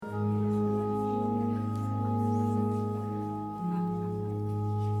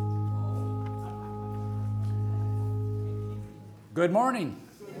Good morning.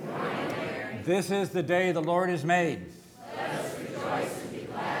 Good morning. This is the day the Lord has made. Let us rejoice and be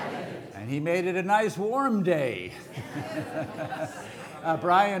glad in it. And He made it a nice warm day.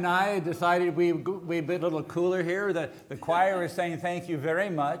 Brian and I decided we'd be a little cooler here. The choir is saying thank you very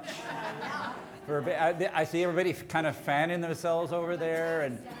much. I see everybody kind of fanning themselves over there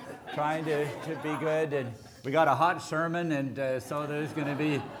and trying to be good. And we got a hot sermon, and so it's going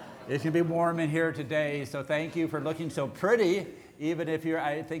to be warm in here today. So thank you for looking so pretty, even if you're,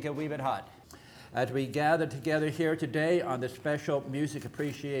 I think, a wee bit hot. As we gather together here today on this special Music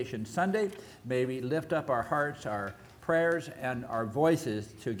Appreciation Sunday, may we lift up our hearts, our prayers, and our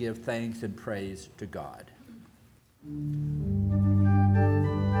voices to give thanks and praise to God.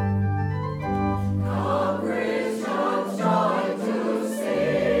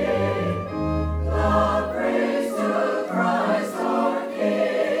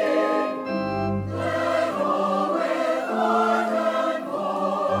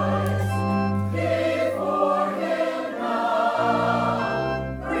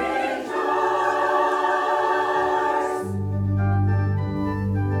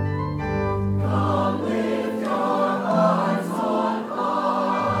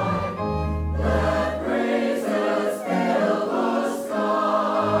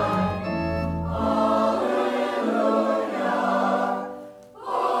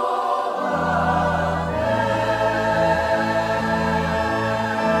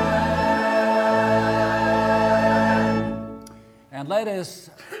 Let us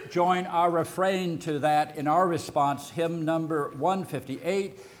join our refrain to that in our response, hymn number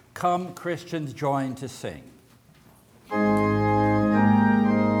 158, Come Christians Join to Sing.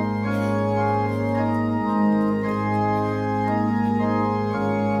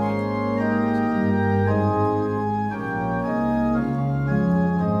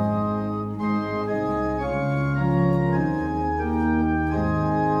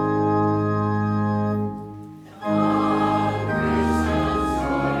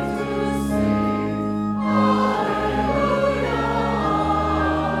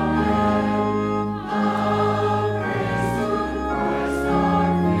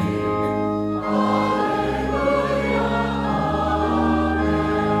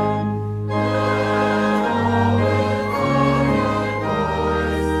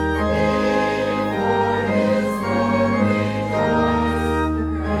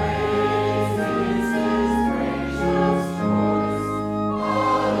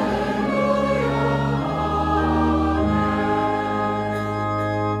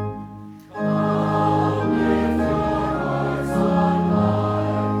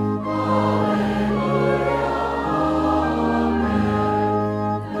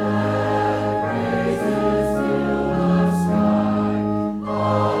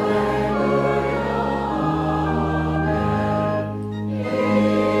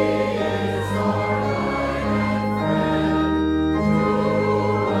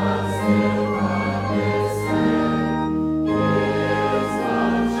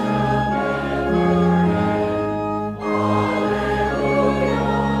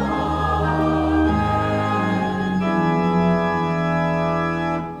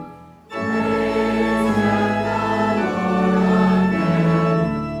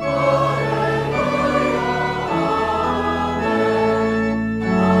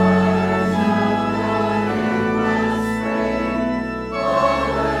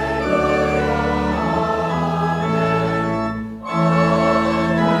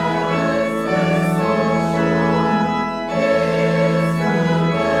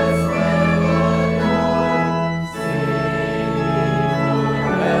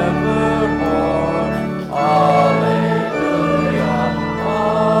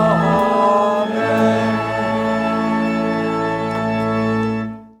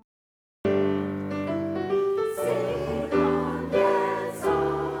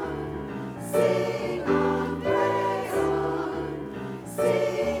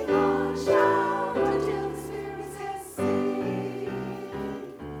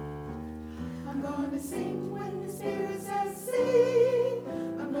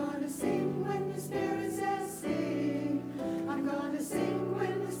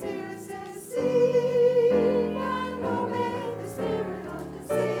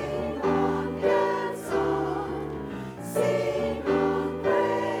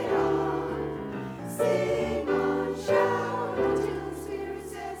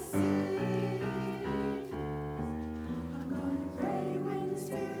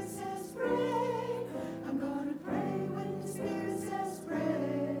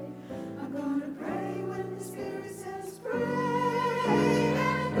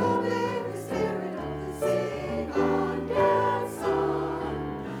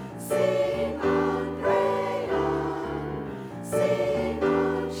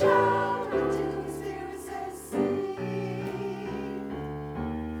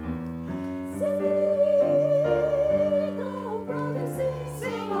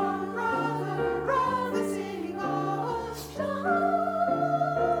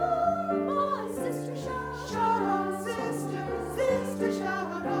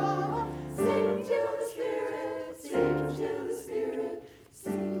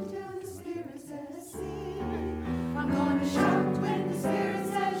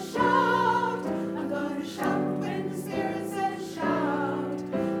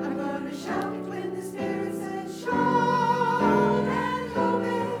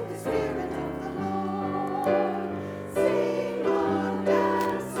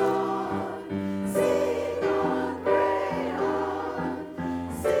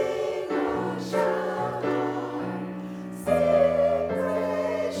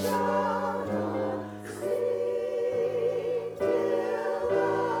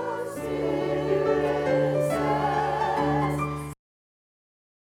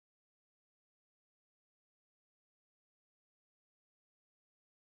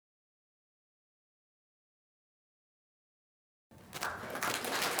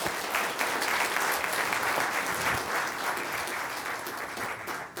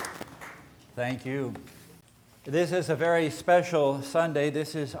 Thank you. This is a very special Sunday.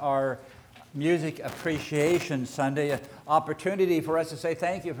 This is our Music Appreciation Sunday, an opportunity for us to say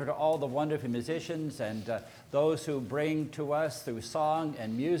thank you for all the wonderful musicians and those who bring to us through song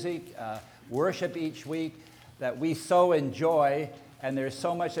and music, worship each week that we so enjoy, and there's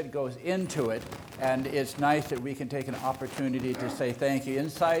so much that goes into it, and it's nice that we can take an opportunity to say thank you.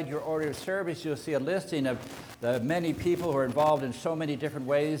 Inside your order of service, you'll see a listing of the many people who are involved in so many different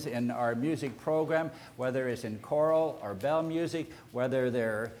ways in our music program, whether it's in choral or bell music, whether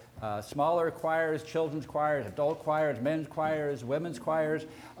they're smaller choirs, children's choirs, adult choirs, men's choirs, women's choirs.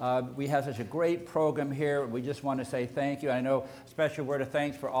 We have such a great program here. We just want to say thank you. I know a special word of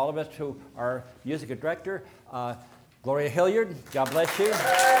thanks for all of us to our music director, Gloria Hilliard. God bless you.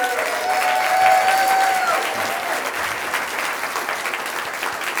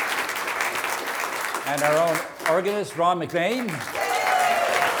 And our own organist, Ron McVeigh.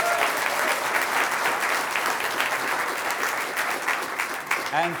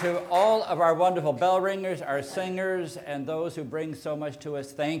 And to all of our wonderful bell ringers, our singers, and those who bring so much to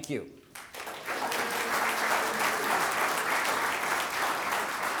us, thank you.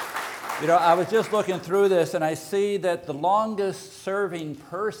 You know, I was just looking through this, and I see that the longest serving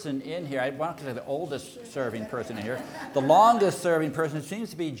person in here, I want to say the oldest serving person in here, the longest serving person seems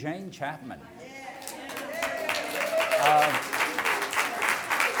to be Jane Chapman.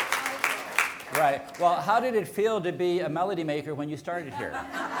 Right. Well, how did it feel to be a melody maker when you started here?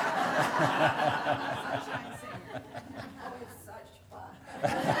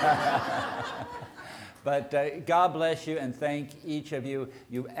 But God bless you and thank each of you.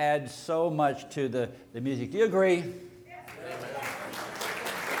 You add so much to the music. Do you agree?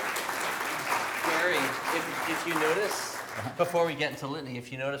 Gary, if you notice, before we get into litany,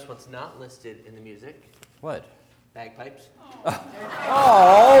 if you notice what's not listed in the music. What? Bagpipes.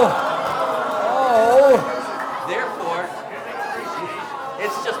 Oh! Therefore,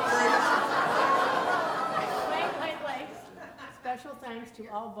 it's just proof. Wait. Special thanks to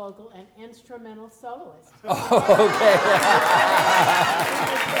all vocal and instrumental soloists. Okay.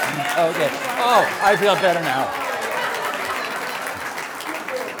 Okay. Oh, I feel better now.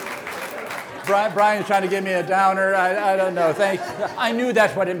 Brian's trying to give me a downer. I don't know. Thanks. I knew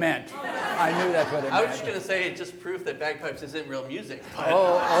that's what it meant. I was just going to say it's just proof that bagpipes isn't real music. But,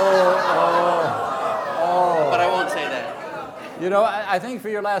 but I won't say that. You know, I think for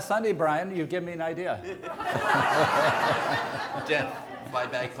your last Sunday, Brian, you've given me an idea. Death by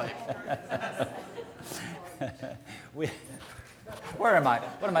bagpipe. Where am I?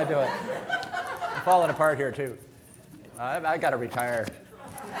 What am I doing? I'm falling apart here, too. I got to retire.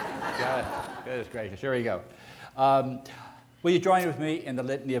 Goodness gracious. Here we go. Will you join with me in the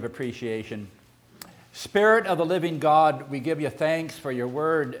litany of appreciation? Spirit of the living God, we give you thanks for your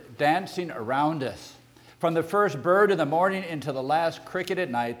word dancing around us. From the first bird in the morning into the last cricket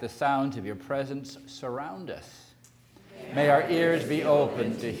at night, the sounds of your presence surround us. May our ears be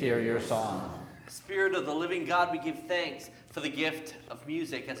open to hear your song. Spirit of the living God, we give thanks for the gift of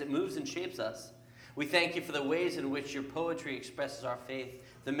music as it moves and shapes us. We thank you for the ways in which your poetry expresses our faith,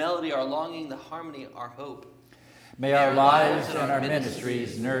 the melody, our longing, the harmony, our hope. May our lives and our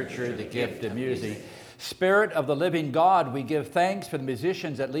ministries nurture the gift of music. Spirit of the living God, we give thanks for the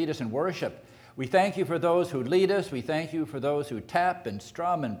musicians that lead us in worship. We thank you for those who lead us. We thank you for those who tap and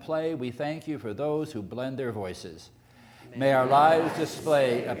strum and play. We thank you for those who blend their voices. May our lives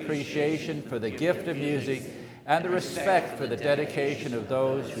display appreciation for the gift of music and the respect for the dedication of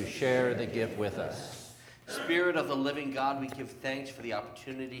those who share the gift with us. Spirit of the living God, we give thanks for the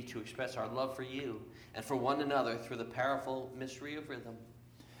opportunity to express our love for you and for one another through the powerful mystery of rhythm.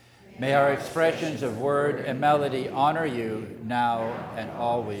 May our expressions of word and melody honor you now and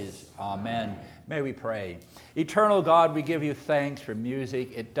always. Amen. May we pray. Eternal God, we give you thanks for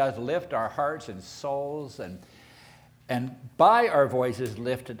music. It does lift our hearts and souls, and by our voices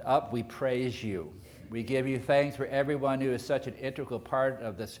lifted up, we praise you. We give you thanks for everyone who is such an integral part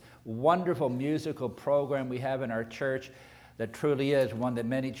of this wonderful musical program we have in our church that truly is one that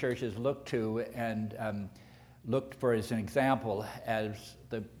many churches look to and look for as an example as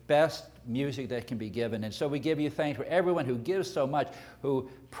the best music that can be given. And so we give you thanks for everyone who gives so much, who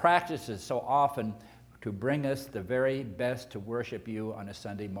practices so often to bring us the very best to worship you on a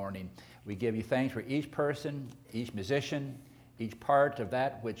Sunday morning. We give you thanks for each person, each musician, each part of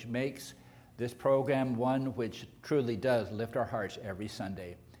that which makes this program one which truly does lift our hearts every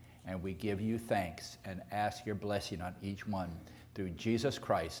Sunday. And we give you thanks and ask your blessing on each one through Jesus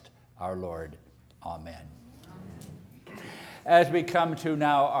Christ our Lord. Amen. As we come to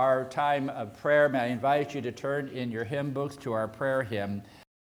now our time of prayer, may I invite you to turn in your hymn books to our prayer hymn,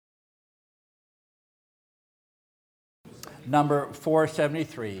 number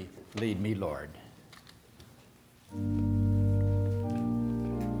 473, Lead Me, Lord.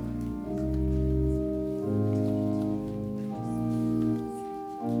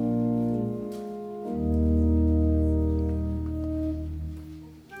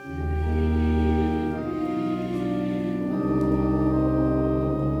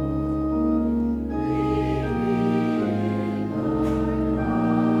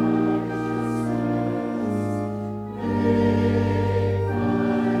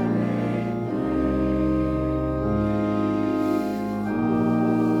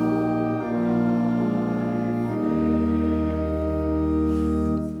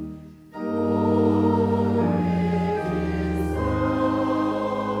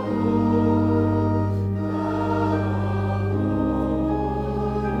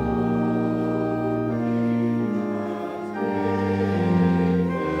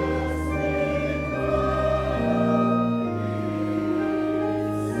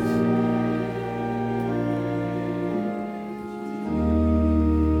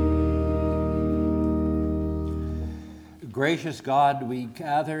 Gracious God, we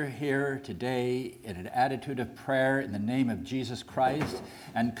gather here today in an attitude of prayer in the name of Jesus Christ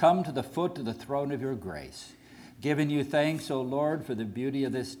and come to the foot of the throne of your grace, giving you thanks, O Lord, for the beauty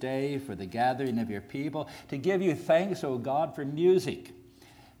of this day, for the gathering of your people, to give you thanks, O God, for music,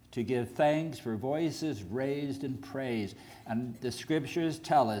 to give thanks for voices raised in praise. And the scriptures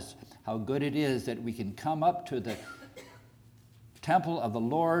tell us how good it is that we can come up to the temple of the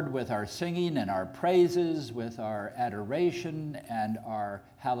Lord with our singing and our praises, with our adoration and our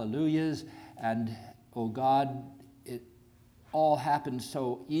hallelujahs. And, oh God, it all happens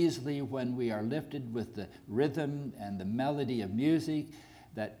so easily when we are lifted with the rhythm and the melody of music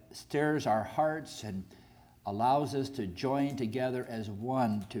that stirs our hearts and allows us to join together as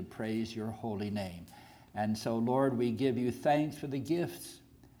one to praise your holy name. And so, Lord, we give you thanks for the gifts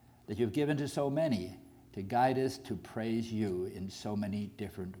that you've given to so many, to guide us to praise you in so many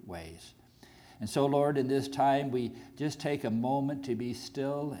different ways. And so, Lord, in this time, we just take a moment to be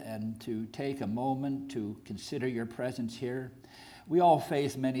still and to take a moment to consider your presence here. We all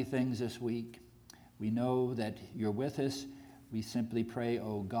face many things this week. We know that you're with us. We simply pray,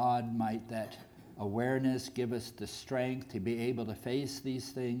 oh God, might that awareness give us the strength to be able to face these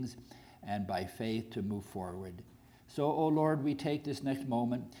things and by faith to move forward. So, oh Lord, we take this next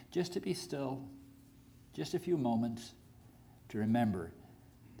moment just to be still, just a few moments to remember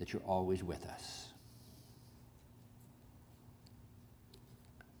that you're always with us.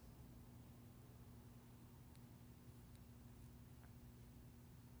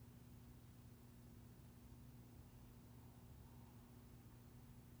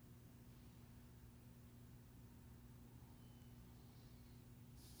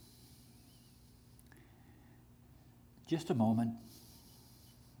 Just a moment,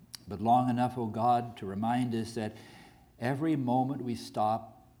 but long enough, oh God, to remind us that every moment we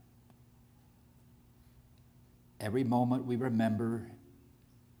stop, every moment we remember,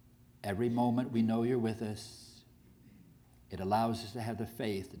 every moment we know you're with us, it allows us to have the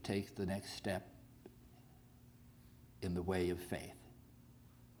faith to take the next step in the way of faith.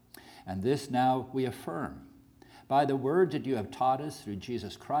 And this now we affirm by the words that you have taught us through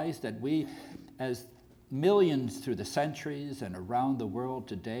Jesus Christ, that we, as millions through the centuries and around the world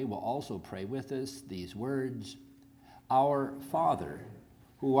today, will also pray with us these words: Our Father,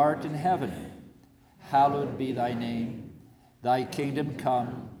 who art in heaven, hallowed be thy name. Thy kingdom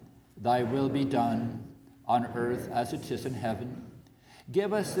come, thy will be done, on earth as it is in heaven.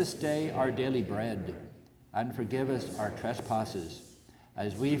 Give us this day our daily bread, and forgive us our trespasses,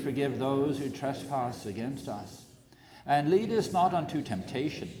 as we forgive those who trespass against us. And lead us not unto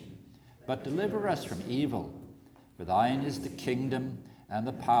temptation, but deliver us from evil. For thine is the kingdom, and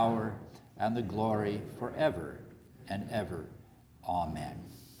the power, and the glory, forever and ever. Amen.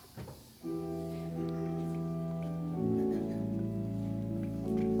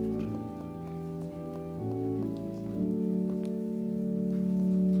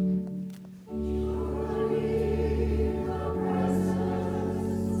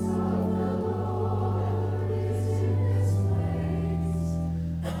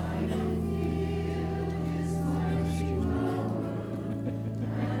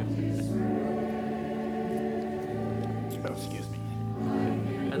 Excuse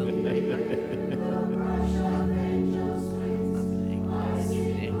me.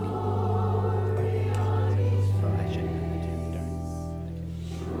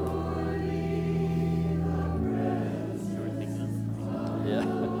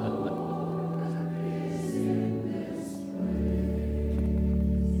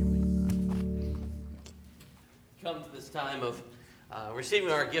 time of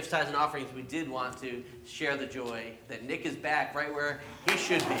receiving our gifts, tithes, and offerings, we did want to share the joy that Nick is back right where he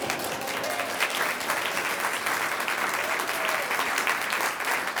should be.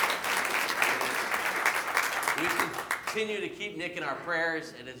 We continue to keep Nick in our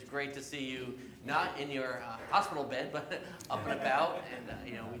prayers. It is great to see you not in your hospital bed, but up and about.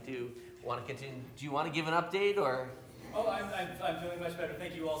 And we do want to continue. Do you want to give an update or? Oh, I'm feeling much better.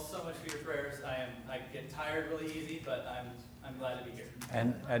 Thank you all so much for your prayers. I get tired really easy, but I'm glad to be here.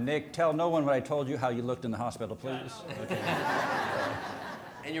 And Nick, tell no one what I told you, how you looked in the hospital, please. Okay.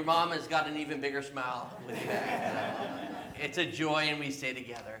 And your mom has got an even bigger smile with you back. It's a joy, and we stay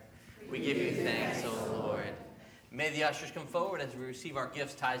together. We give you thanks, O Lord. May the ushers come forward as we receive our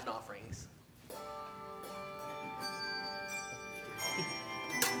gifts, tithes, and offerings.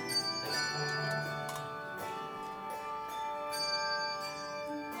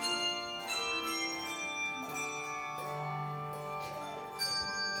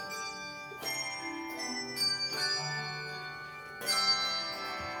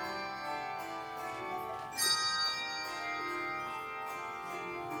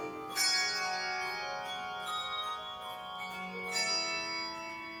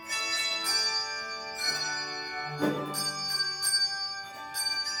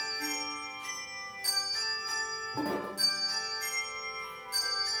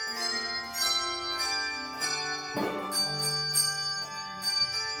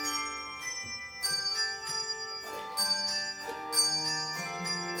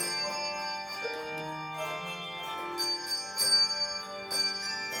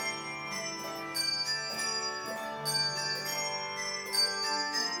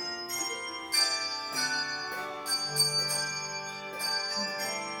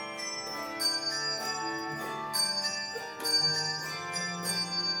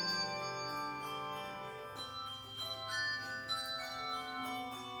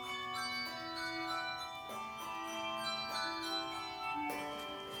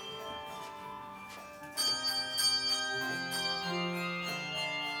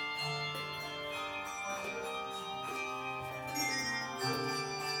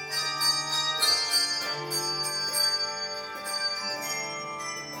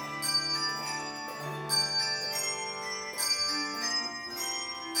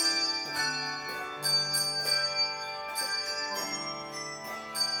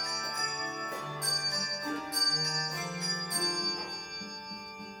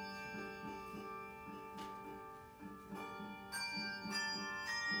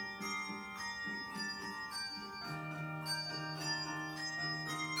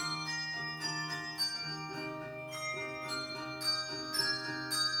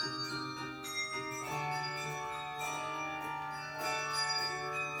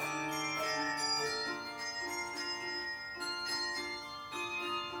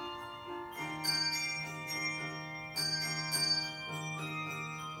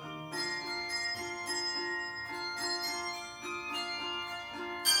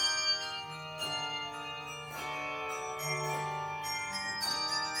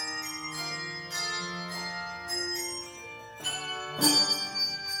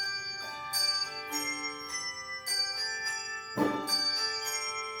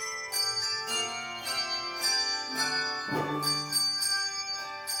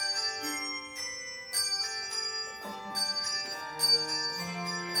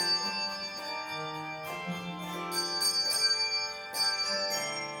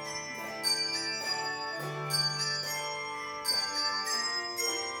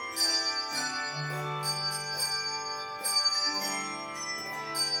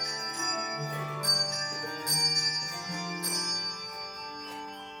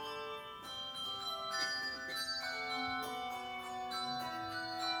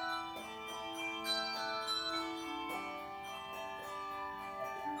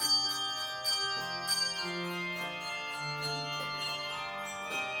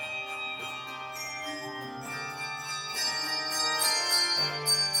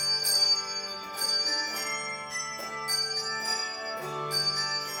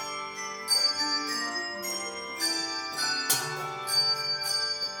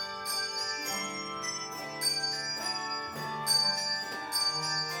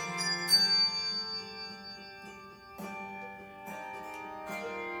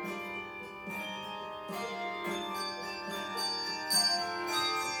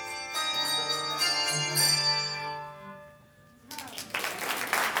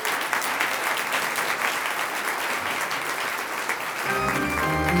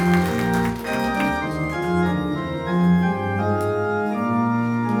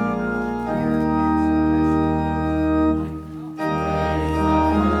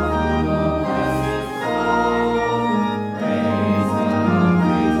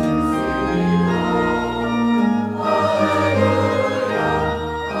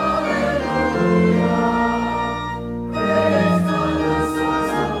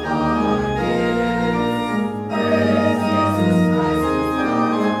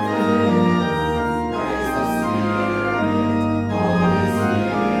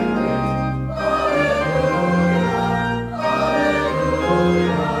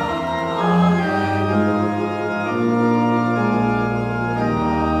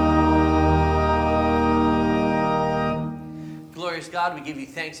 glorious God, we give you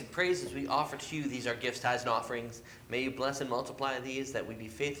thanks and praise as we offer to you these our gifts, tithes, and offerings. May you bless and multiply these, that we be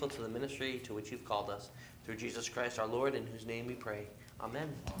faithful to the ministry to which you've called us. Through Jesus Christ our Lord, in whose name we pray.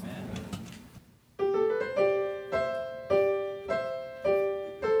 Amen. Amen.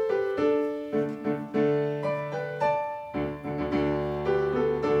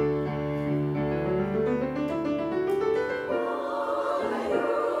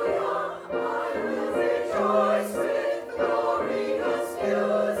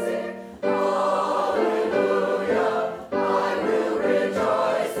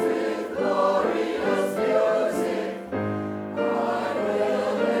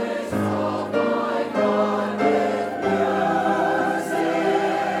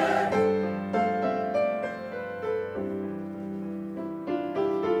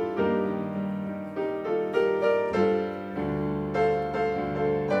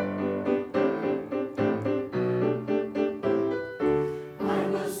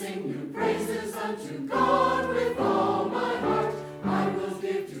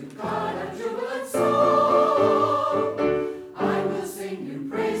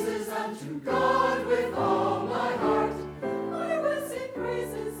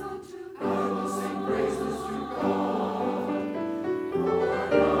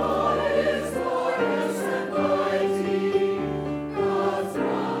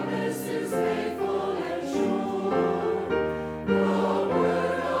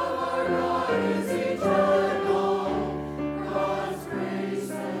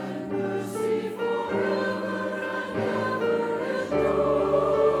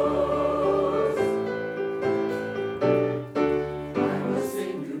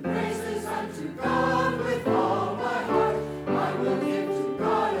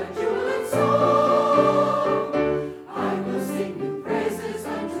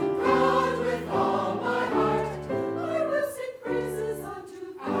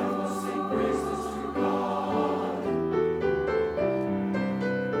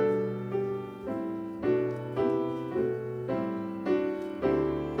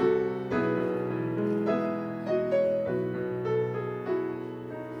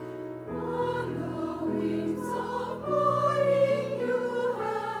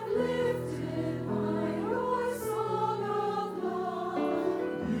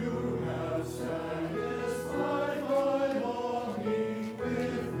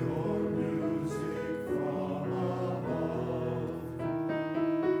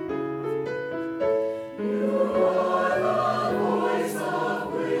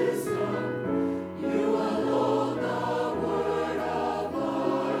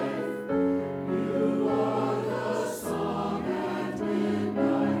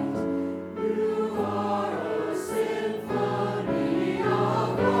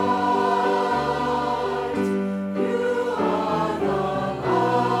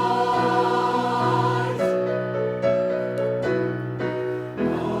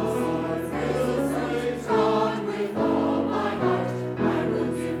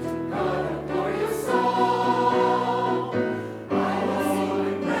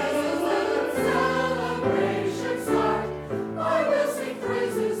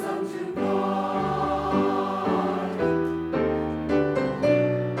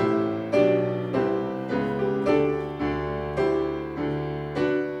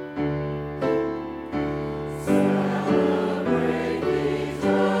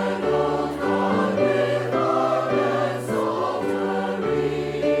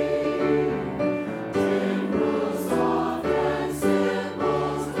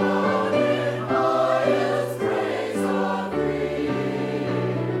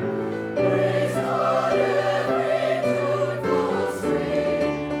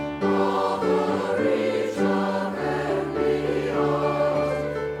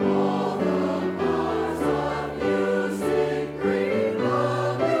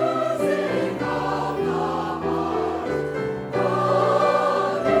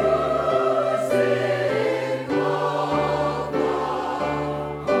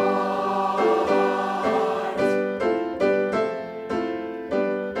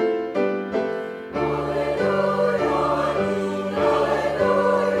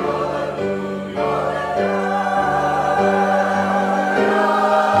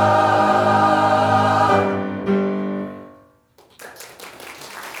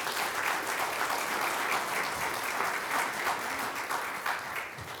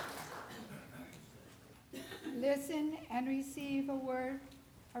 Listen and receive a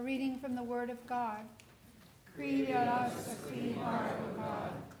reading from the Word of God. Create in us a clean heart, O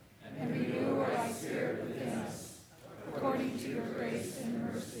God, and renew a right spirit within us, according to your grace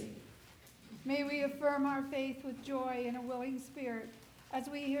and mercy. May May we affirm our faith with joy and a willing spirit as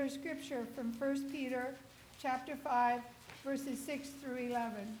we hear scripture from 1 Peter chapter 5, verses 6 through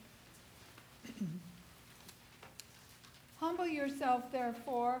 11. Humble yourself,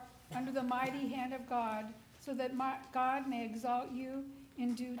 therefore, under the mighty hand of God, so that God may exalt you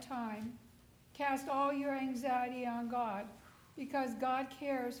in due time. Cast all your anxiety on God, because God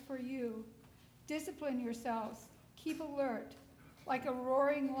cares for you. Discipline yourselves. Keep alert. Like a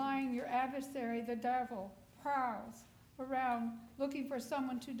roaring lion, your adversary, the devil, prowls around looking for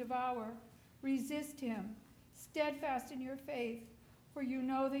someone to devour. Resist him, steadfast in your faith, for you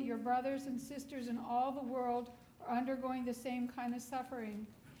know that your brothers and sisters in all the world are undergoing the same kind of suffering.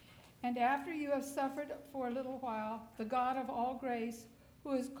 And after you have suffered for a little while, the God of all grace,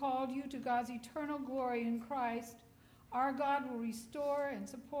 who has called you to God's eternal glory in Christ, our God will restore and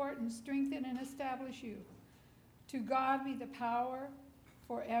support and strengthen and establish you. To God be the power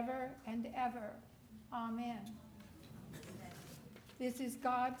forever and ever. Amen. This is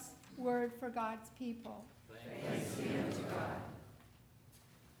God's word for God's people. Thanks be unto God.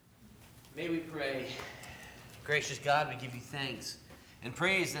 May we pray. Gracious God, we give you thanks and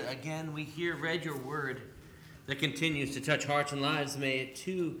praise that again we read your word that continues to touch hearts and lives. May it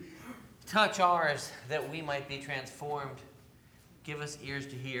too touch ours, that we might be transformed. Give us ears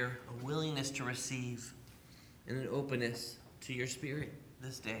to hear, a willingness to receive, and an openness to your Spirit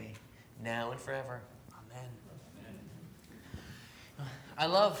this day, now and forever. Amen. I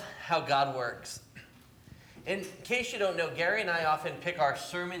love how God works. In case you don't know, Gary and I often pick our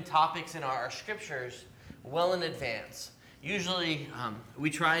sermon topics in our scriptures well in advance. Usually, we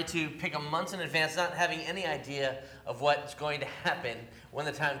try to pick them months in advance, not having any idea of what's going to happen when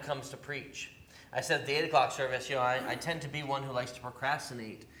the time comes to preach. I said at the 8 o'clock service, I tend to be one who likes to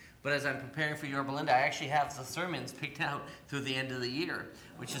procrastinate. But as I'm preparing for Yorba Linda, I actually have the sermons picked out through the end of the year,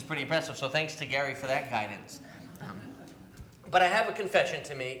 which is pretty impressive. So thanks to Gary for that guidance. But I have a confession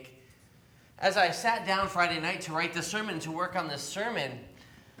to make. As I sat down Friday night to write the sermon, to work on this sermon,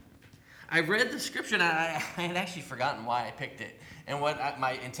 I read the scripture, and I had actually forgotten why I picked it and what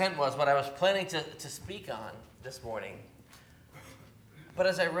my intent was, what I was planning to speak on this morning. But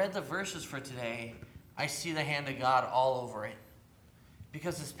as I read the verses for today, I see the hand of God all over it.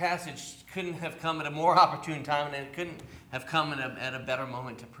 Because this passage couldn't have come at a more opportune time, and it couldn't have come at a better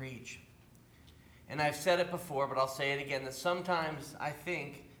moment to preach. And I've said it before, but I'll say it again, that sometimes I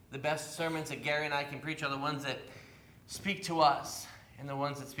think the best sermons that Gary and I can preach are the ones that speak to us and the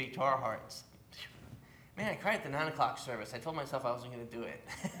ones that speak to our hearts. Man, I cried at the 9 o'clock service. I told myself I wasn't going to do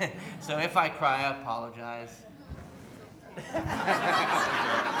it. So if I cry, I apologize.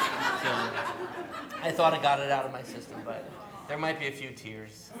 I thought I got it out of my system, but there might be a few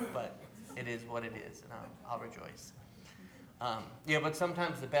tears, but it is what it is, and I'll rejoice. But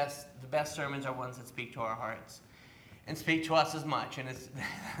sometimes the best sermons are ones that speak to our hearts and speak to us as much. And it's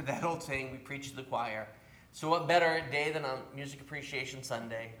that old saying, we preach to the choir. So what better day than on Music Appreciation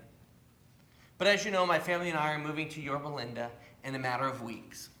Sunday? But as you know, my family and I are moving to Yorba Linda in a matter of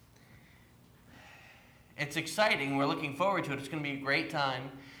weeks. It's exciting. We're looking forward to it. It's going to be a great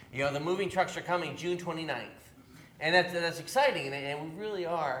time. The moving trucks are coming June 29th. And that's exciting, and we really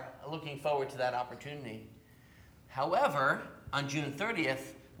are looking forward to that opportunity. However, on June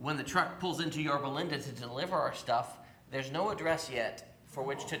 30th, when the truck pulls into Yorba Linda to deliver our stuff, there's no address yet for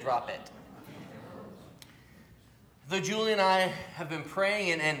which to drop it. Though Julie and I have been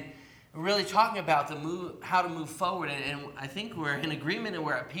praying and really talking about how to move forward, and I think we're in agreement and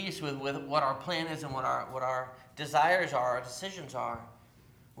we're at peace with what our plan is and what our desires are, our decisions are.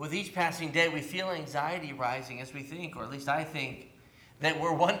 With each passing day, we feel anxiety rising as we think, or at least I think, that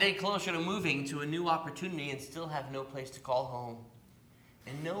we're one day closer to moving to a new opportunity and still have no place to call home.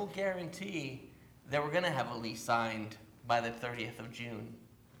 And no guarantee that we're going to have a lease signed by the 30th of June.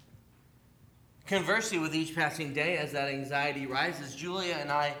 Conversely, with each passing day, as that anxiety rises, Julia and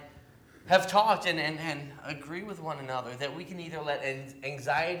I have talked and agree with one another that we can either let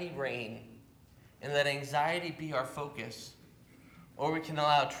anxiety reign and let anxiety be our focus, or we can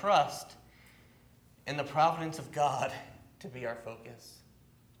allow trust in the providence of God to be our focus.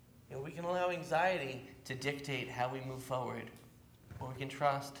 We can allow anxiety to dictate how we move forward, or we can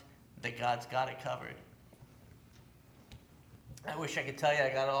trust that God's got it covered. I wish I could tell you I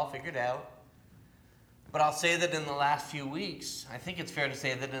got it all figured out. But I'll say that in the last few weeks, I think it's fair to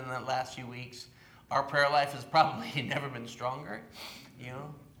say that in the last few weeks, our prayer life has probably never been stronger,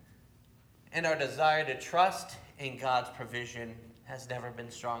 And our desire to trust in God's provision has never been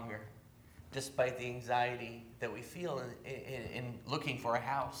stronger, despite the anxiety that we feel in looking for a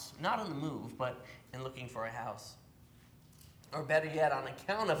house. Not on the move, but in looking for a house. Or better yet, on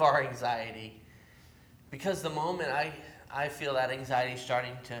account of our anxiety, Because the moment I feel that anxiety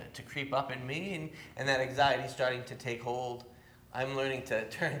starting to creep up in me and that anxiety starting to take hold, I'm learning to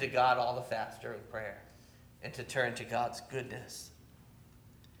turn to God all the faster in prayer and to turn to God's goodness.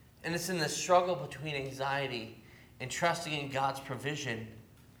 And it's in the struggle between anxiety and trusting in God's provision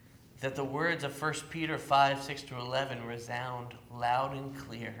that the words of 1 Peter 5:6-11 resound loud and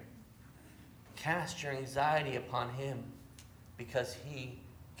clear. Cast your anxiety upon him because he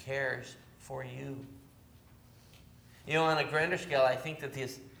cares for you. You know, on a grander scale, I think that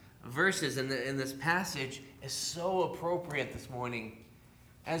these verses in this passage is so appropriate this morning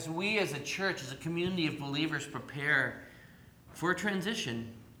as we as a church, as a community of believers prepare for a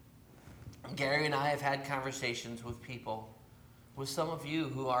transition. Gary and I have had conversations with people, with some of you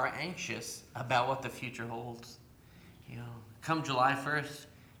who are anxious about what the future holds. You know, come July 1st,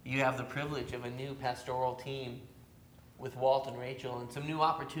 you have the privilege of a new pastoral team with Walt and Rachel and some new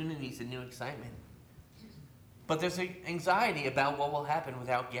opportunities and new excitement. But there's anxiety about what will happen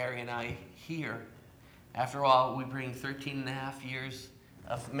without Gary and I here. After all, we bring 13 and a half years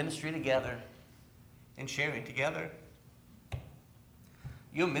of ministry together and sharing together.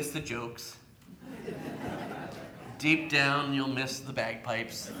 You'll miss the jokes. Deep down, you'll miss the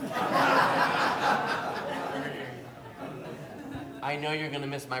bagpipes. I know you're going to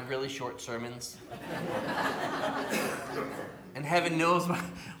miss my really short sermons. And heaven knows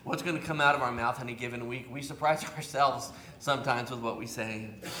what's going to come out of our mouth any given week. We surprise ourselves sometimes with what we say.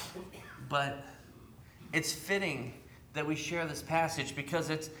 But it's fitting that we share this passage because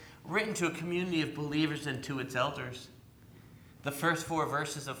it's written to a community of believers and to its elders. The first 4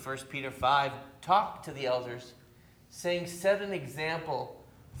 verses of 1 Peter 5 talk to the elders, saying, set an example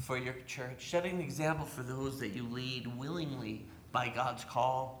for your church. Set an example for those that you lead willingly by God's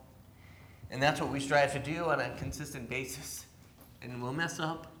call. And that's what we strive to do on a consistent basis. And we'll mess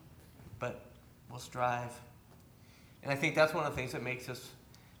up, but we'll strive. And I think that's one of the things that makes this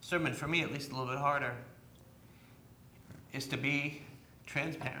sermon, for me at least, a little bit harder, is to be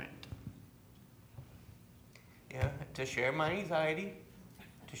transparent. Yeah, to share my anxiety,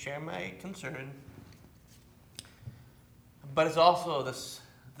 to share my concern. But it's also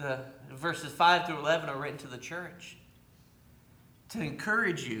the verses 5-11 are written to the church to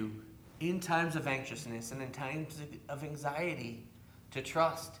encourage you in times of anxiousness and in times of anxiety to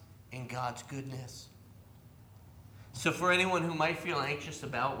trust in God's goodness. So for anyone who might feel anxious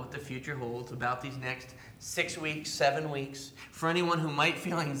about what the future holds, about these next 6 weeks, 7 weeks, for anyone who might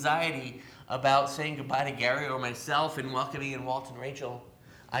feel anxiety about saying goodbye to Gary or myself and welcoming in Walt and Rachel,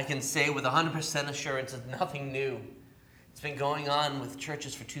 I can say with 100% assurance it's nothing new. It's been going on with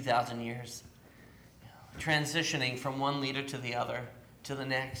churches for 2,000 years, transitioning from one leader to the other, to the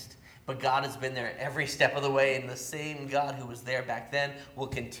next. But God has been there every step of the way, and the same God who was there back then will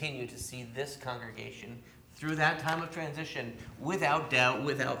continue to see this congregation through that time of transition without doubt,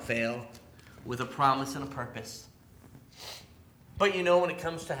 without fail, with a promise and a purpose. But you know, when it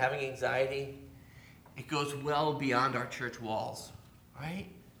comes to having anxiety, it goes well beyond our church walls, right?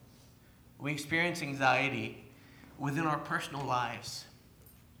 We experience anxiety within our personal lives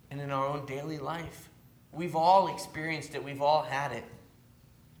and in our own daily life. We've all experienced it. We've all had it.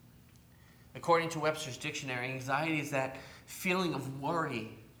 According to Webster's dictionary, anxiety is that feeling of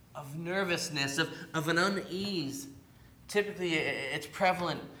worry, of nervousness, of an unease. Typically, it's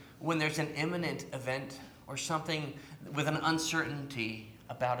prevalent when there's an imminent event or something with an uncertainty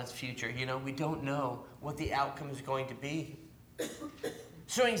about its future. You know, we don't know what the outcome is going to be.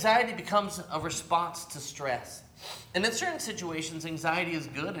 So anxiety becomes a response to stress. And in certain situations, anxiety is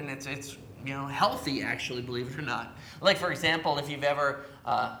good and it's healthy, actually, believe it or not. Like, for example, if you've ever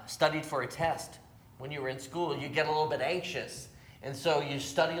studied for a test when you were in school, you get a little bit anxious. And so you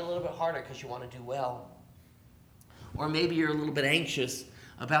study a little bit harder because you want to do well. Or maybe you're a little bit anxious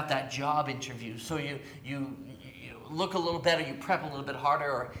about that job interview. So you look a little better, you prep a little bit harder.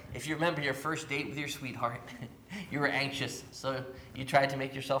 Or if you remember your first date with your sweetheart, you were anxious. So you tried to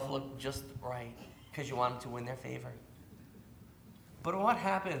make yourself look just right because you wanted to win their favor. But what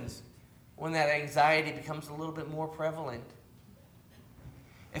happens when that anxiety becomes a little bit more prevalent?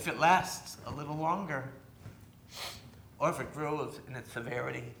 If it lasts a little longer, or if it grows in its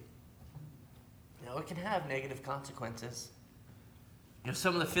severity, it can have negative consequences.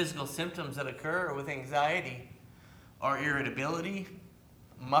 Some of the physical symptoms that occur with anxiety are irritability,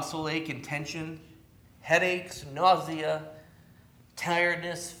 muscle ache and tension, headaches, nausea,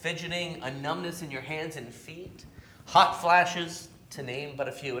 tiredness, fidgeting, a numbness in your hands and feet, hot flashes, to name but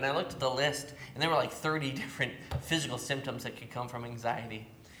a few. And I looked at the list, and there were like 30 different physical symptoms that could come from anxiety.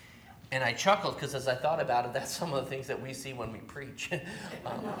 And I chuckled because as I thought about it, that's some of the things that we see when we preach.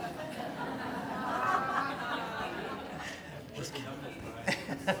 Just kidding.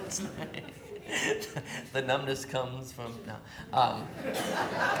 The numbness comes from, no.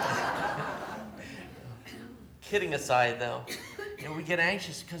 Kidding aside, though, we get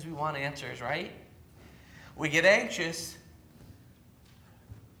anxious because we want answers, right? We get anxious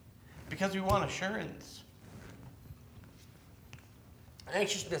because we want assurance.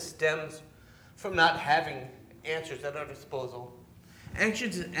 Anxiousness stems from not having answers at our disposal.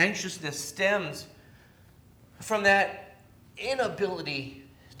 Anxiousness stems from that inability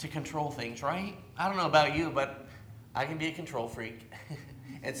to control things, right? I don't know about you, but I can be a control freak.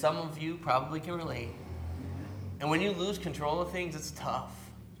 And some of you probably can relate. And when you lose control of things, it's tough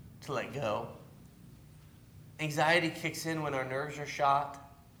to let go. Anxiety kicks in when our nerves are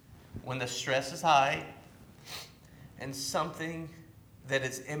shot, when the stress is high, and something that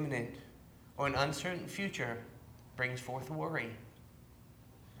is imminent or an uncertain future brings forth worry.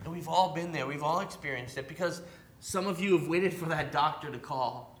 And we've all been there. We've all experienced it because some of you have waited for that doctor to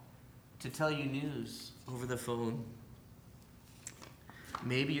call to tell you news over the phone.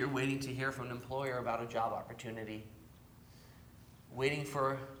 Maybe you're waiting to hear from an employer about a job opportunity. Waiting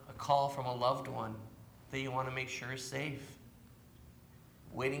for a call from a loved one that you want to make sure is safe.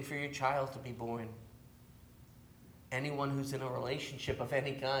 Waiting for your child to be born. Anyone who's in a relationship of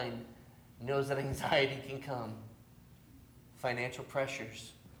any kind knows that anxiety can come. Financial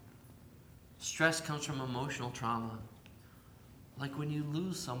pressures. Stress comes from emotional trauma. Like when you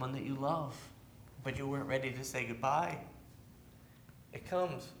lose someone that you love, but you weren't ready to say goodbye. It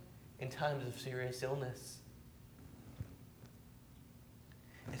comes in times of serious illness.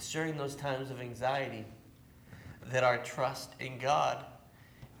 It's during those times of anxiety that our trust in God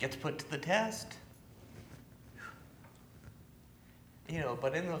gets put to the test.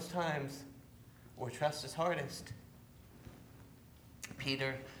 But in those times where trust is hardest,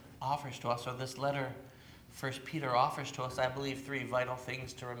 Peter offers to us, or this letter, 1 Peter offers to us, I believe, 3 vital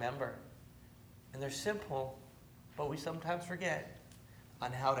things to remember. And they're simple, but we sometimes forget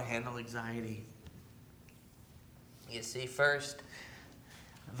on how to handle anxiety. You see, first,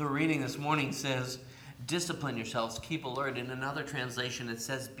 the reading this morning says, discipline yourselves, keep alert. In another translation, it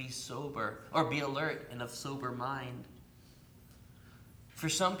says, be sober, or be alert and of sober mind. For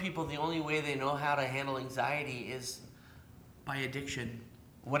some people, the only way they know how to handle anxiety is by addiction.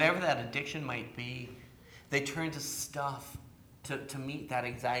 Whatever that addiction might be, they turn to stuff to meet that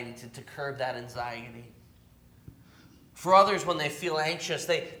anxiety, to curb that anxiety. For others, when they feel anxious,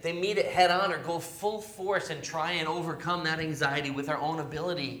 they meet it head on or go full force and try and overcome that anxiety with their own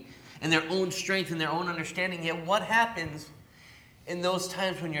ability and their own strength and their own understanding. Yet what happens in those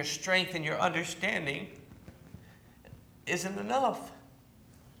times when your strength and your understanding isn't enough?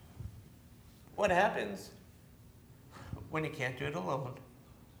 What happens when you can't do it alone?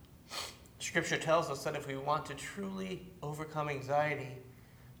 Scripture tells us that if we want to truly overcome anxiety,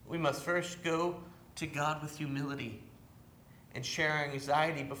 we must first go to God with humility and share our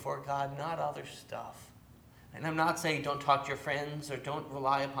anxiety before God, not other stuff. And I'm not saying don't talk to your friends or don't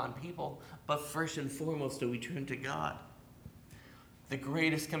rely upon people, but first and foremost, do we turn to God. The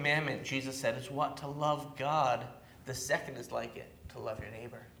greatest commandment, Jesus said, is what? To love God. The second is like it, to love your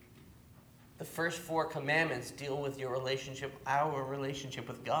neighbor. The first 4 commandments deal with your relationship, our relationship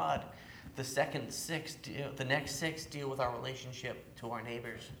with God. The next 6 deal with our relationship to our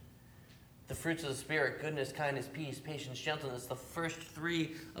neighbors. The fruits of the Spirit, goodness, kindness, peace, patience, gentleness, the first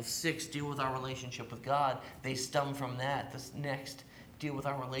 3 of 6 deal with our relationship with God. They stem from that. The next deal with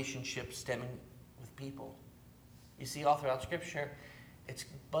our relationship stemming with people. You see, all throughout Scripture, it's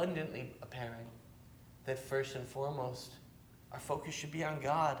abundantly apparent that first and foremost, our focus should be on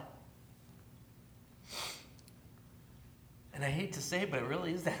God. And I hate to say it, but it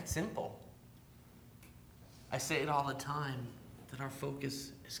really is that simple. I say it all the time, that our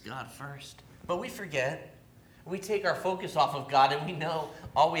focus is God first. But we forget. We take our focus off of God, and we know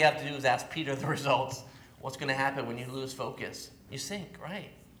all we have to do is ask Peter the results. What's going to happen when you lose focus? You sink, right?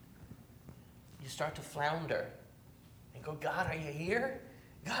 You start to flounder and go, God, are you here?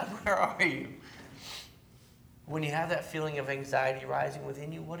 God, where are you? When you have that feeling of anxiety rising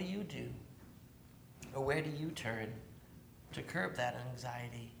within you, what do you do? Or where do you turn to curb that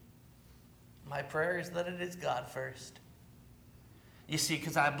anxiety? My prayer is that it is God first. You see,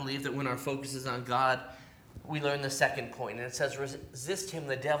 because I believe that when our focus is on God, we learn the second point, and it says, resist him,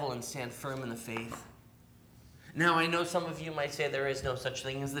 the devil, and stand firm in the faith. Now, I know some of you might say there is no such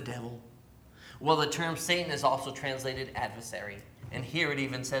thing as the devil. Well, the term Satan is also translated adversary, and here it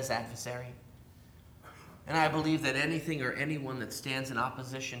even says adversary. And I believe that anything or anyone that stands in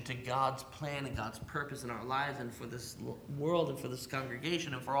opposition to God's plan and God's purpose in our lives and for this world and for this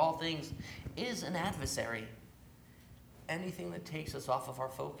congregation and for all things is an adversary. Anything that takes us off of our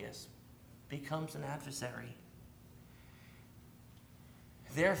focus becomes an adversary.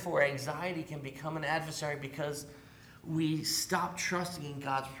 Therefore, anxiety can become an adversary because we stop trusting in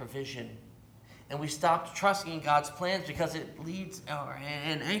God's provision. And we stop trusting in God's plans because it leads,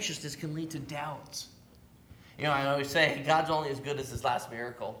 and anxiousness can lead to doubt. You know, I always say, God's only as good as his last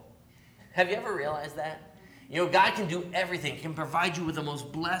miracle. Have you ever realized that? You know, God can do everything, can provide you with the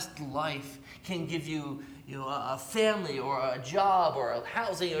most blessed life, can give you, a family or a job or a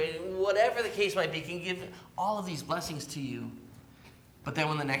housing, or whatever the case might be, can give all of these blessings to you. But then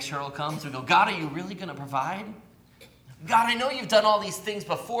when the next hurdle comes, we go, God, are you really going to provide? God, I know you've done all these things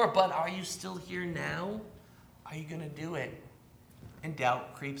before, but are you still here now? Are you going to do it? And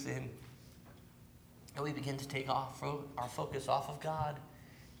doubt creeps in. And we begin to take off our focus off of God.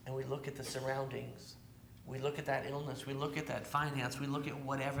 And we look at the surroundings. We look at that illness. We look at that finance. We look at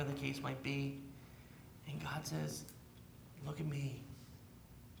whatever the case might be. And God says, look at me.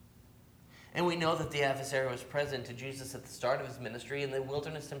 And we know that the adversary was present to Jesus at the start of his ministry in the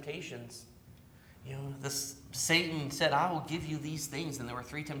wilderness temptations. You know, Satan said, I will give you these things. And there were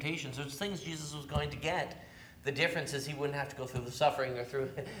 3 temptations. There's things Jesus was going to get. The difference is he wouldn't have to go through the suffering or through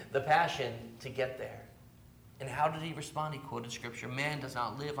the passion to get there. And how did he respond? He quoted scripture. Man does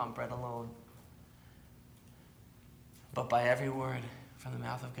not live on bread alone, but by every word from the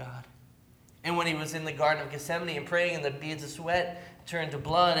mouth of God. And when he was in the Garden of Gethsemane and praying, and the beads of sweat turned to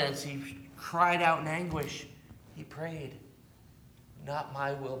blood as he cried out in anguish, he prayed, not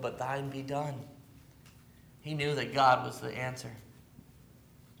my will, but thine be done. He knew that God was the answer.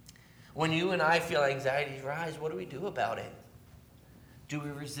 When you and I feel anxiety rise, what do we do about it? Do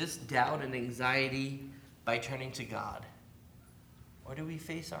we resist doubt and anxiety by turning to God? Or do we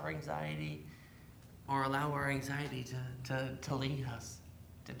face our anxiety or allow our anxiety to lead us,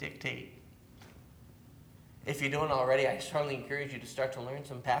 to dictate? If you don't already, I strongly encourage you to start to learn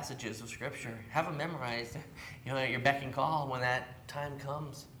some passages of Scripture. Have them memorized, at your beck and call when that time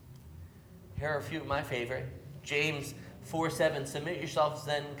comes. Here are a few of my favorite. James 4:7, submit yourselves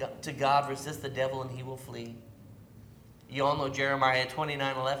then to God, resist the devil, and he will flee. You all know Jeremiah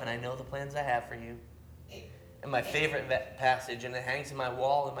 29:11, I know the plans I have for you. And my favorite passage, and it hangs in my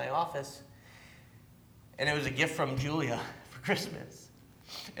wall in my office, and it was a gift from Julia for Christmas.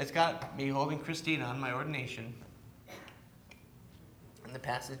 It's got me holding Christina on my ordination. And the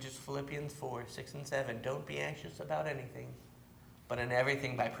passage is Philippians 4:6-7. Don't be anxious about anything, but in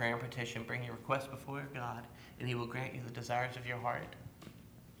everything by prayer and petition, bring your requests before God, and he will grant you the desires of your heart.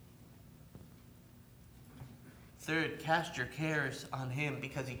 Third, cast your cares on him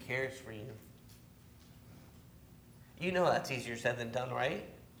because he cares for you. You know that's easier said than done, right?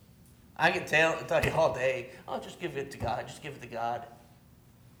 I can tell you all day, oh, just give it to God, just give it to God.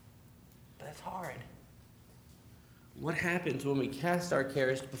 But it's hard. What happens when we cast our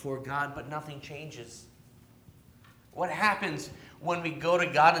cares before God, but nothing changes? What happens when we go to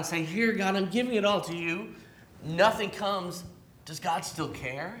God and say, here, God, I'm giving it all to you. Nothing comes. Does God still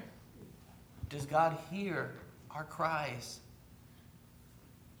care? Does God hear our cries?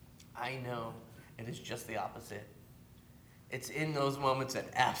 I know it is just the opposite. It's in those moments that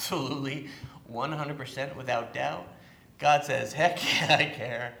absolutely, 100% without doubt, God says, heck yeah, I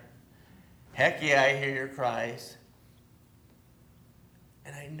care. Heck yeah, I hear your cries.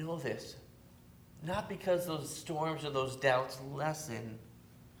 And I know this, not because those storms or those doubts lessen,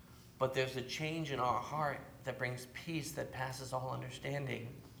 but there's a change in our heart that brings peace that passes all understanding.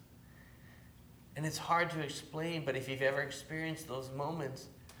 And it's hard to explain, but if you've ever experienced those moments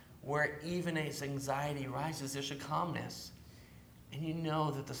where even as anxiety rises, there's a calmness. And you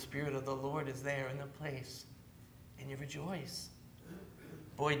know that the Spirit of the Lord is there in the place. And you rejoice.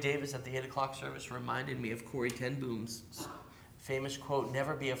 Boyd Davis at the 8 o'clock service reminded me of Corrie ten Boom's famous quote,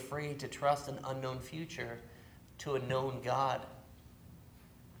 never be afraid to trust an unknown future to a known God.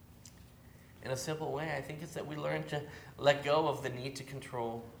 In a simple way, I think it's that we learn to let go of the need to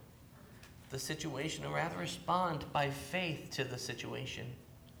control the situation, or rather respond by faith to the situation.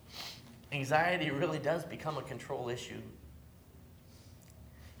 Anxiety really does become a control issue.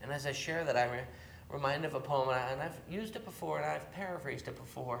 And as I share that, I'm reminded of a poem, and I've used it before, and I've paraphrased it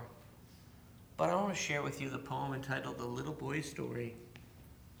before. But I want to share with you the poem entitled The Little Boy's Story.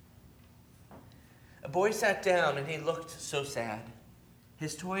 A boy sat down, and he looked so sad.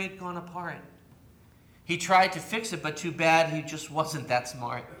 His toy had gone apart. He tried to fix it, but too bad he just wasn't that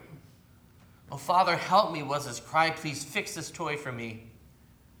smart. Oh, Father, help me, was his cry. Please fix this toy for me.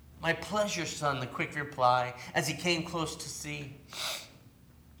 My pleasure, son, the quick reply, as he came close to see.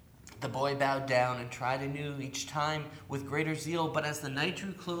 The boy bowed down and tried anew, each time with greater zeal, but as the night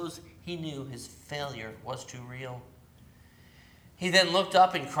drew close, he knew his failure was too real. He then looked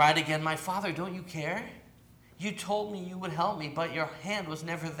up and cried again, my father, don't you care? You told me you would help me, but your hand was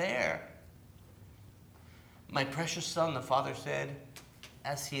never there. My precious son, the father said,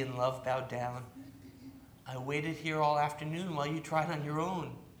 as he in love bowed down, I waited here all afternoon while you tried on your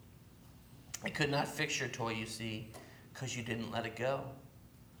own. I could not fix your toy, you see, 'cause you didn't let it go.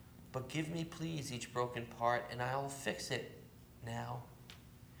 But give me, please, each broken part, and I'll fix it now.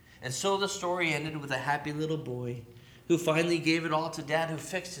 And so the story ended with a happy little boy who finally gave it all to Dad, who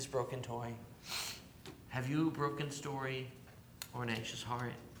fixed his broken toy. Have you a broken story or an anxious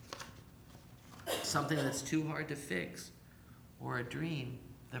heart? Something that's too hard to fix, or a dream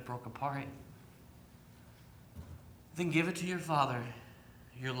that broke apart? Then give it to your Father,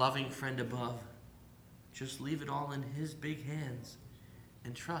 your loving friend above. Just leave it all in his big hands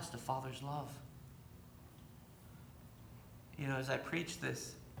and trust a Father's love. You know, as I preached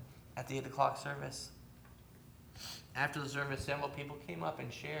this at the 8 o'clock service, after the service, several people came up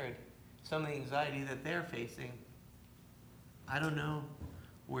and shared some of the anxiety that they're facing. I don't know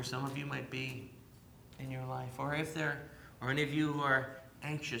where some of you might be in your life, or if there are any of you who are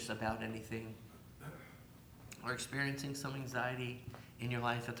anxious about anything, or experiencing some anxiety in your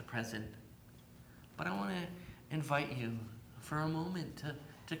life at the present. But I want to invite you for a moment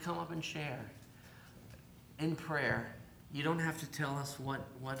to come up and share in prayer. You don't have to tell us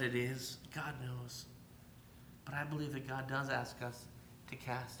what it is. God knows. But I believe that God does ask us to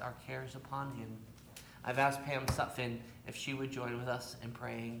cast our cares upon him. I've asked Pam Sutphin if she would join with us in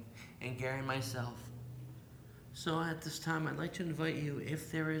praying, and Gary and myself. So at this time, I'd like to invite you,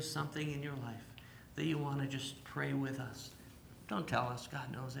 if there is something in your life that you want to just pray with us. Don't tell us,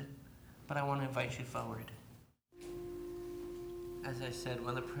 God knows it. But I want to invite you forward. As I said,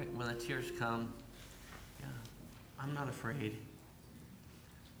 when the tears come, I'm not afraid.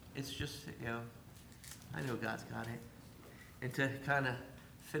 It's just, I know God's got it. And to kind of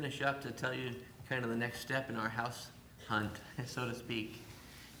finish up, to tell you kind of the next step in our house hunt, so to speak.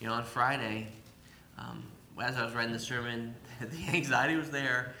 On Friday, as I was writing the sermon, the anxiety was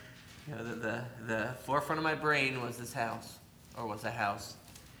there. The forefront of my brain was this house, or was a house.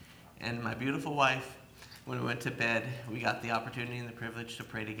 And my beautiful wife, when we went to bed, we got the opportunity and the privilege to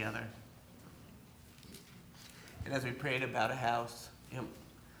pray together. And as we prayed about a house,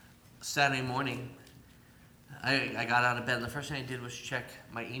 Saturday morning, I got out of bed, and the first thing I did was check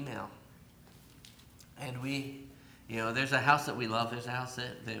my email. And there's a house that we love, there's a house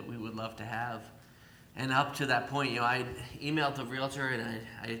that we would love to have. And up to that point, I emailed the realtor, and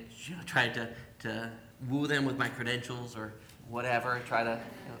I tried to woo them with my credentials or whatever, try to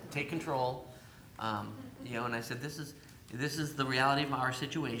take control. And I said, this is the reality of our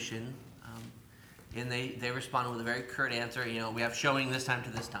situation. And they responded with a very curt answer. We have showing this time to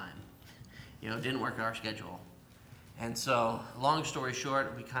this time. It didn't work at our schedule. And so, long story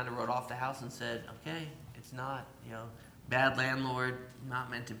short, we kind of wrote off the house and said, okay, it's not, bad landlord,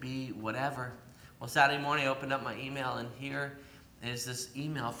 not meant to be, whatever. Well, Saturday morning, I opened up my email, and here is this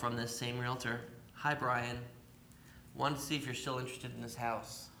email from this same realtor. Hi, Brian. Wanted to see if you're still interested in this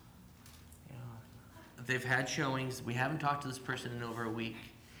house. They've had showings. We haven't talked to this person in over a week.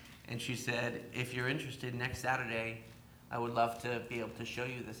 And she said, if you're interested, next Saturday, I would love to be able to show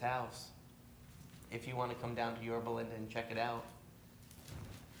you this house. If you want to come down to Yorba Linda and check it out.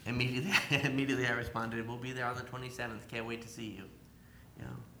 Immediately I responded, we'll be there on the 27th. Can't wait to see you.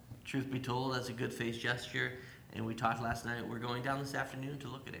 Truth be told, that's a good faith gesture. And we talked last night. We're going down this afternoon to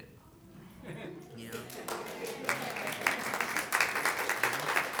look at it.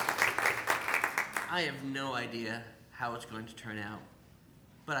 I have no idea how it's going to turn out.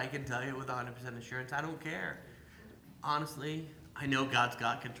 But I can tell you with 100% assurance, I don't care. Honestly, I know God's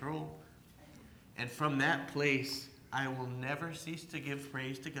got control. And from that place, I will never cease to give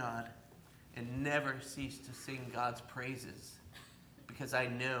praise to God and never cease to sing God's praises. Because I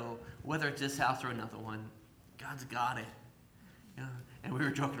know, whether it's this house or another one, God's got it. And we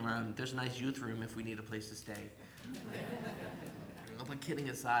were joking around, there's a nice youth room if we need a place to stay. But kidding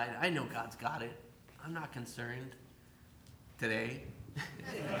aside, I know God's got it. I'm not concerned today.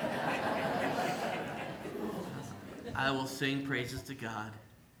 I will sing praises to God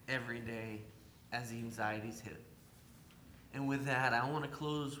every day as the anxieties hit. And with that, I want to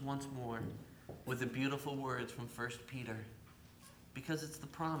close once more with the beautiful words from 1 Peter, because it's the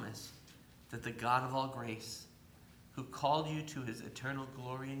promise that the God of all grace, who called you to his eternal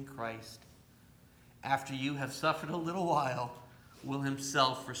glory in Christ, after you have suffered a little while, will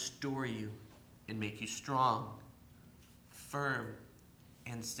himself restore you and make you strong, firm,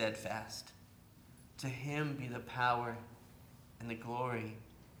 and steadfast. To him be the power and the glory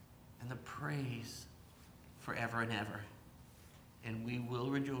and the praise forever and ever. And we will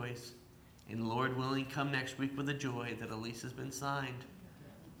rejoice, and Lord willing, come next week with the joy that a lease has been signed.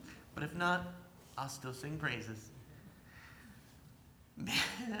 But if not, I'll still sing praises.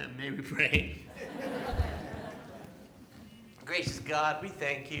 May we pray. Gracious God, we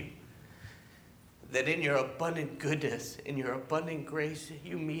thank you that in your abundant goodness, in your abundant grace,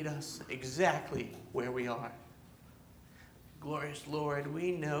 you meet us exactly where we are. Glorious Lord,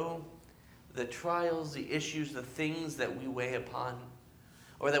 we know the trials, the issues, the things that we weigh upon,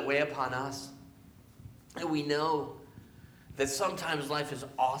 or that weigh upon us. And we know that sometimes life is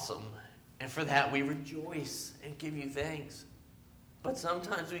awesome, and for that we rejoice and give you thanks. But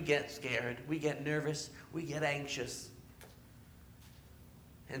sometimes we get scared, we get nervous, we get anxious.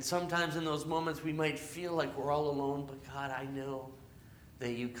 And sometimes in those moments we might feel like we're all alone, but God, I know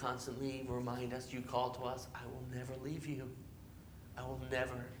that you constantly remind us, you call to us, I will never leave you. I will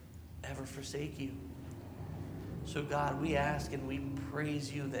never, ever forsake you. So God, we ask and we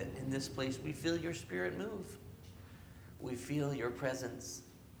praise you that in this place we feel your Spirit move. We feel your presence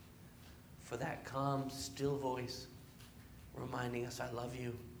for that calm, still voice reminding us, I love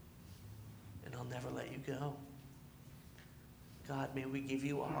you and I'll never let you go. God, may we give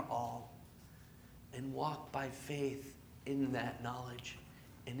you our all and walk by faith in that knowledge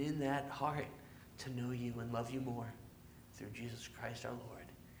and in that heart to know you and love you more through Jesus Christ our Lord,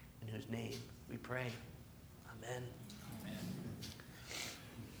 in whose name we pray. Amen. Amen.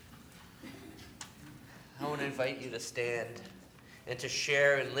 I want to invite you to stand and to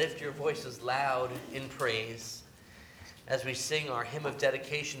share and lift your voices loud in praise as we sing our hymn of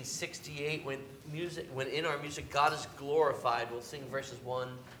dedication 68. When in our music God is glorified, we'll sing verses 1,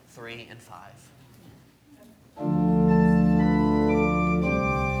 3, and 5.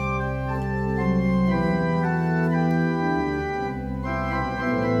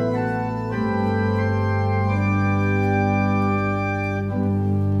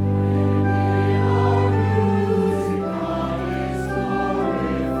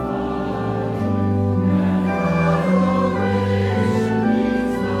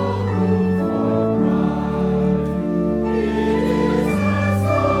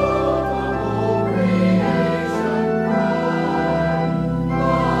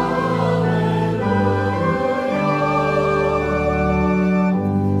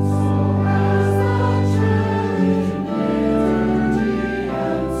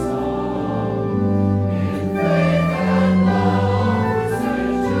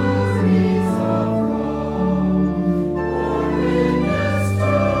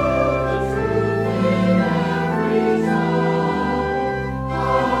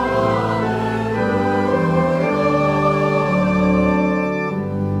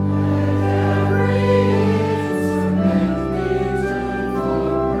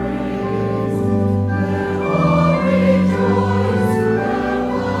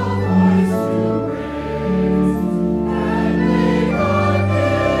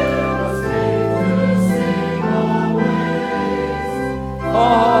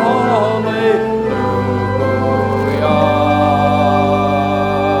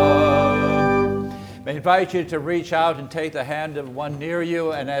 I invite you to reach out and take the hand of one near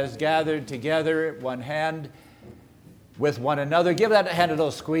you, and as gathered together, one hand with one another, give that hand a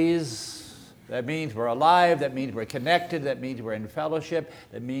little squeeze. That means we're alive, that means we're connected, that means we're in fellowship,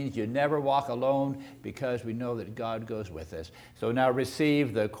 that means you never walk alone because we know that God goes with us. So now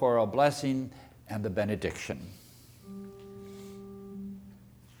receive the choral blessing and the benediction.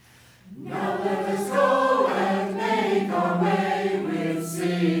 Now let us go and make our way with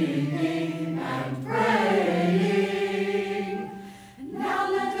singing and praying.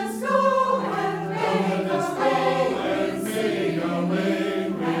 Now let us go and make our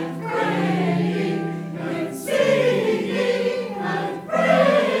way with praying, with singing and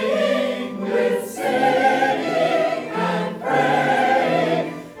praying, with singing and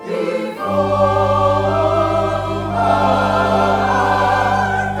praying before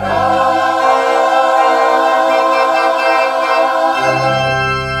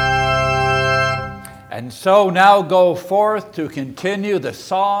So now go forth to continue the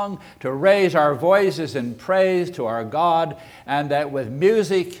song, to raise our voices in praise to our God, and that with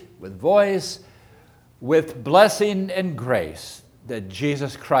music, with voice, with blessing and grace, that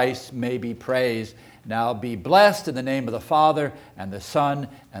Jesus Christ may be praised. Now be blessed in the name of the Father, and the Son,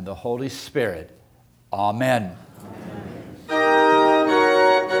 and the Holy Spirit. Amen.